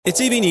It's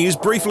EV News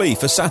briefly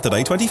for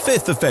Saturday,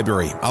 25th of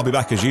February. I'll be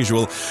back as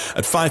usual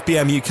at 5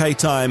 p.m. UK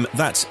time.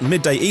 That's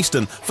midday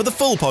Eastern for the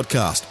full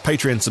podcast.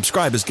 Patreon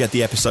subscribers get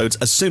the episodes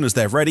as soon as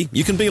they're ready.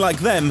 You can be like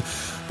them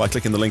by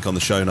clicking the link on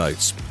the show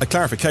notes. A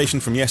clarification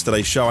from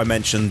yesterday's show, I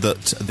mentioned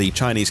that the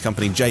Chinese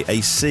company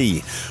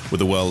JAC were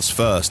the world's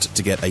first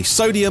to get a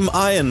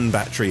sodium-ion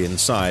battery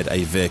inside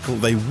a vehicle.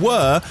 They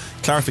were.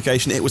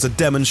 Clarification, it was a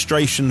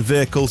demonstration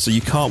vehicle, so you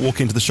can't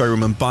walk into the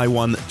showroom and buy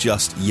one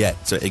just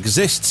yet. So it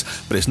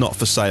exists, but it's not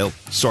for sale.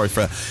 Sorry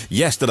for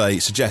yesterday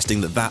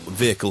suggesting that that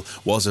vehicle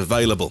was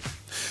available.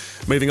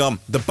 Moving on,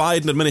 the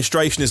Biden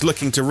administration is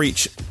looking to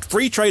reach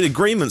free trade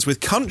agreements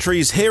with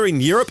countries here in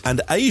Europe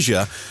and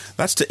Asia.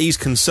 That's to ease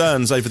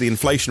concerns over the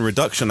Inflation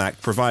Reduction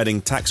Act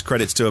providing tax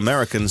credits to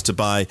Americans to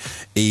buy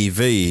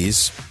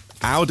EVs.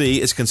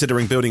 Audi is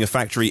considering building a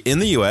factory in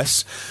the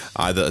US,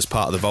 either as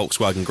part of the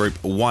Volkswagen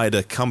Group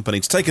wider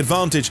company, to take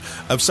advantage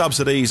of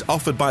subsidies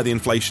offered by the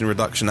Inflation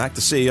Reduction Act.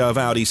 The CEO of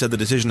Audi said the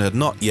decision had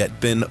not yet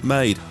been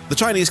made. The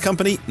Chinese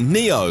company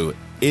NIO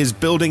is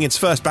building its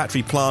first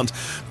battery plant,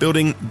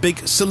 building big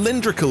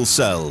cylindrical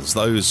cells,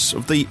 those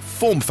of the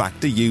form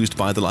factor used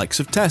by the likes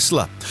of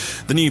Tesla.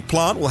 The new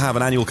plant will have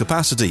an annual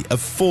capacity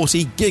of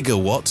 40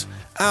 gigawatt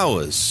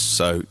hours.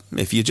 So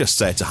if you just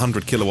say it's a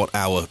 100 kilowatt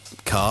hour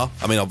car,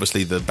 I mean,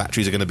 obviously the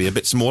batteries are going to be a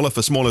bit smaller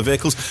for smaller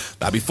vehicles.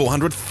 That'd be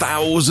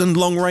 400,000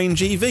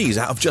 long-range EVs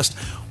out of just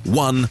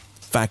one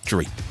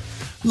factory.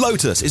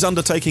 Lotus is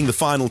undertaking the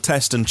final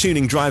test and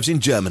tuning drives in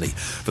Germany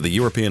for the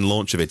European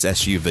launch of its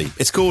SUV.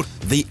 It's called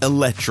the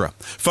Eletre.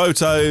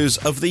 Photos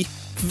of the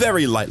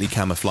very lightly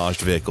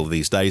camouflaged vehicle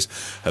these days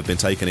have been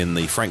taken in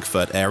the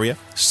Frankfurt area.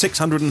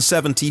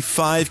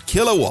 675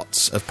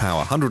 kilowatts of power,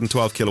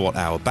 112 kilowatt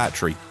hour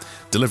battery.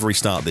 Delivery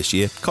start this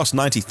year. Cost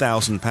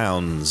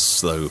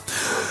 £90,000 though.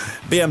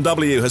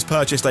 BMW has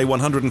purchased a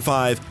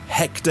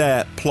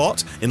 105-hectare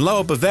plot in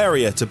Lower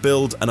Bavaria to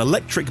build an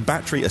electric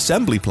battery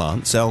assembly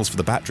plant. Cells for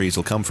the batteries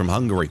will come from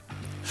Hungary.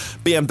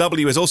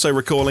 BMW is also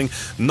recalling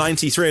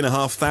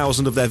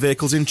 93,500 of their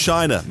vehicles in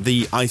China,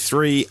 the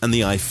i3 and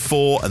the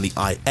i4 and the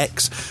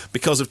iX,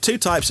 because of two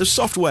types of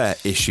software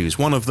issues.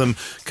 One of them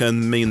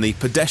can mean the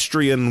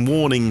pedestrian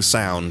warning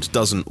sound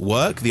doesn't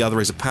work. The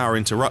other is a power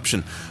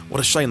interruption. What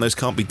a shame those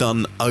can't be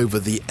done over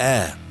the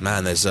air.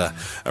 Man, there's a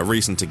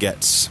reason to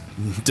get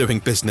doing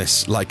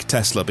business like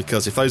Tesla,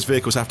 because if those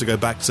vehicles have to go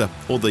back to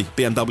all the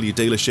BMW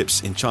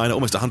dealerships in China,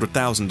 almost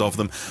 100,000 of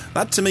them,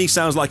 that to me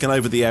sounds like an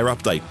over-the-air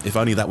update, if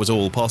only that was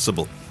all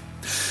possible.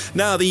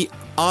 Now, the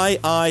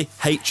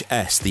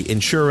IIHS, the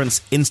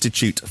Insurance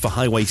Institute for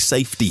Highway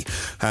Safety,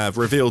 have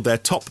revealed their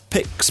top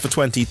picks for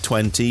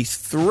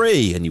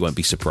 2023, and you won't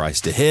be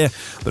surprised to hear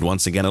that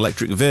once again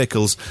electric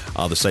vehicles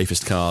are the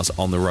safest cars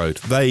on the road.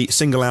 They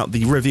single out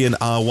the Rivian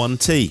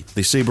R1T,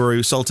 the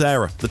Subaru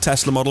Solterra, the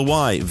Tesla Model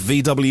Y,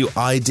 VW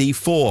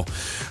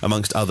ID4,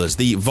 amongst others.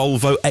 The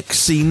Volvo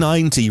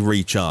XC90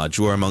 Recharge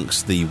were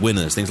amongst the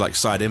winners. Things like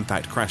side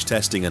impact crash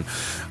testing and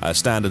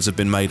standards have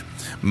been made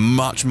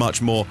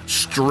much more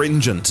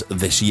stringent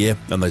this year,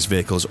 and those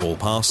vehicles all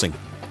passing.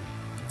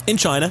 In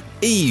China,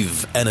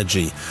 Eve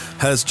Energy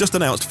has just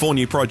announced 4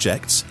 new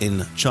projects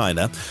in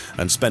China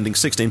and spending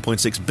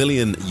 16.6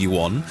 billion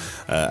yuan,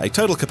 a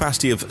total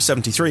capacity of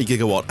 73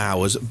 gigawatt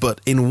hours,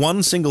 but in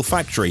one single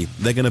factory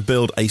they're going to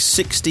build a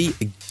 60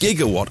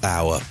 gigawatt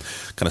hour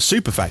kind of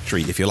super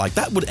factory, if you like.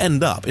 That would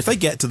end up, if they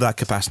get to that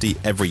capacity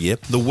every year,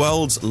 the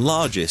world's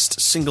largest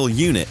single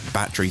unit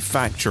battery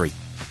factory.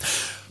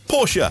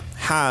 Porsche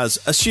has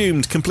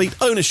assumed complete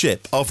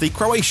ownership of the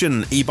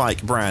Croatian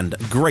e-bike brand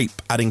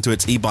Grape, adding to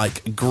its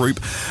e-bike group.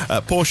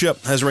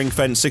 Porsche has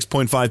ring-fenced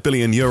 6.5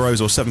 billion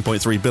euros or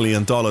 $7.3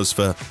 billion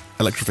for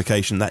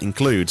electrification. That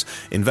includes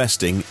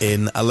investing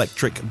in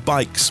electric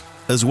bikes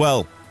as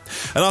well.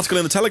 An article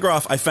in The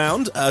Telegraph I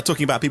found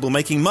talking about people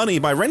making money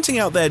by renting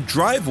out their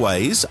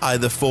driveways,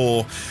 either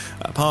for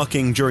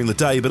parking during the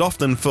day, but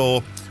often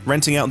for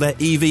renting out their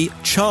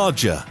EV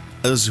charger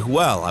as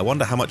well. I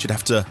wonder how much you'd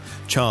have to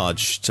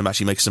charge to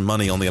actually make some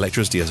money on the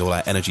electricity as all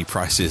our energy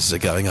prices are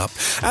going up.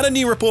 And a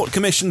new report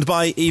commissioned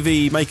by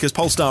EV makers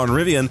Polestar and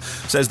Rivian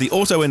says the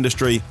auto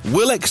industry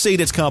will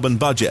exceed its carbon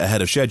budget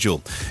ahead of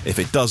schedule if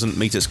it doesn't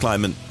meet its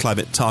climate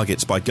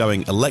targets by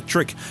going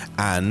electric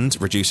and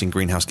reducing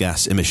greenhouse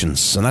gas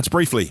emissions. And that's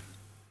briefly